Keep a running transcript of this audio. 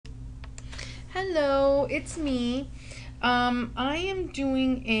Hello, it's me. I am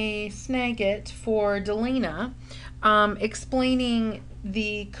doing a Snagit for Delana, explaining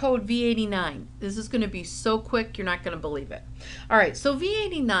the code V89. This is going to be so quick, you're not going to believe it. All right, so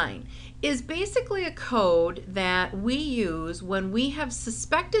V89 is basically a code that we use when we have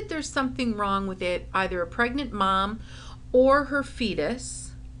suspected there's something wrong with it, either a pregnant mom or her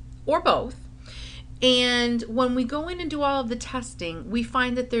fetus, or both. And when we go in and do all of the testing, we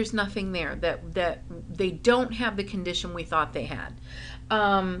find that there's nothing there, that they don't have the condition we thought they had.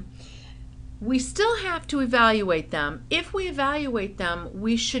 We still have to evaluate them. If we evaluate them,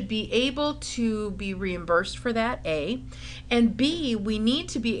 we should be able to be reimbursed for that, A. And B, we need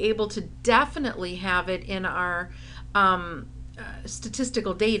to be able to definitely have it in our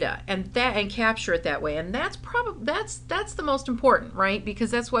statistical data and capture it that way, and that's the most important, right?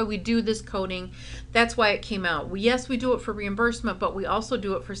 Because that's why we do this coding. That's why it came out. Yes, we do it for reimbursement, but we also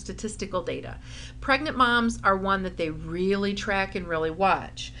do it for statistical data. Pregnant moms are one that they really track and really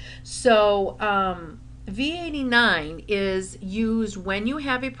watch. So V89 is used when you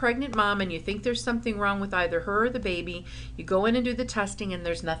have a pregnant mom and you think there's something wrong with either her or the baby. You go in and do the testing and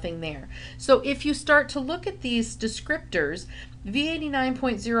there's nothing there. So if you start to look at these descriptors,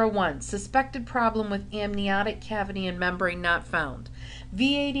 V89.01, suspected problem with amniotic cavity and membrane not found.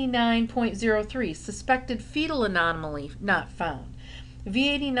 V89.03, suspected fetal anomaly not found.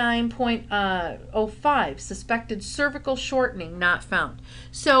 V89.05, suspected cervical shortening not found.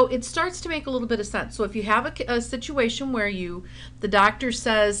 So it starts to make a little bit of sense. So if you have a situation where the doctor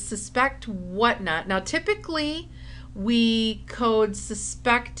says suspect whatnot, now typically we code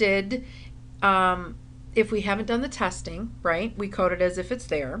suspected if we haven't done the testing, right? We code it as if it's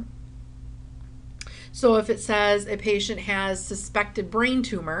there. So if it says a patient has suspected brain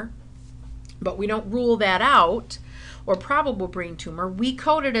tumor, but we don't rule that out, or probable brain tumor, we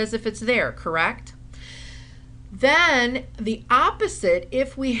code it as if it's there, correct? Then the opposite,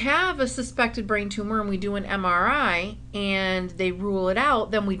 if we have a suspected brain tumor and we do an MRI and they rule it out,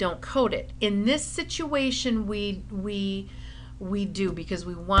 then we don't code it. In this situation, we do, because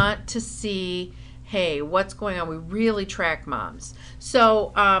we want to see, hey, what's going on? We really track moms.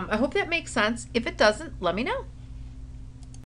 So I hope that makes sense. If it doesn't, let me know.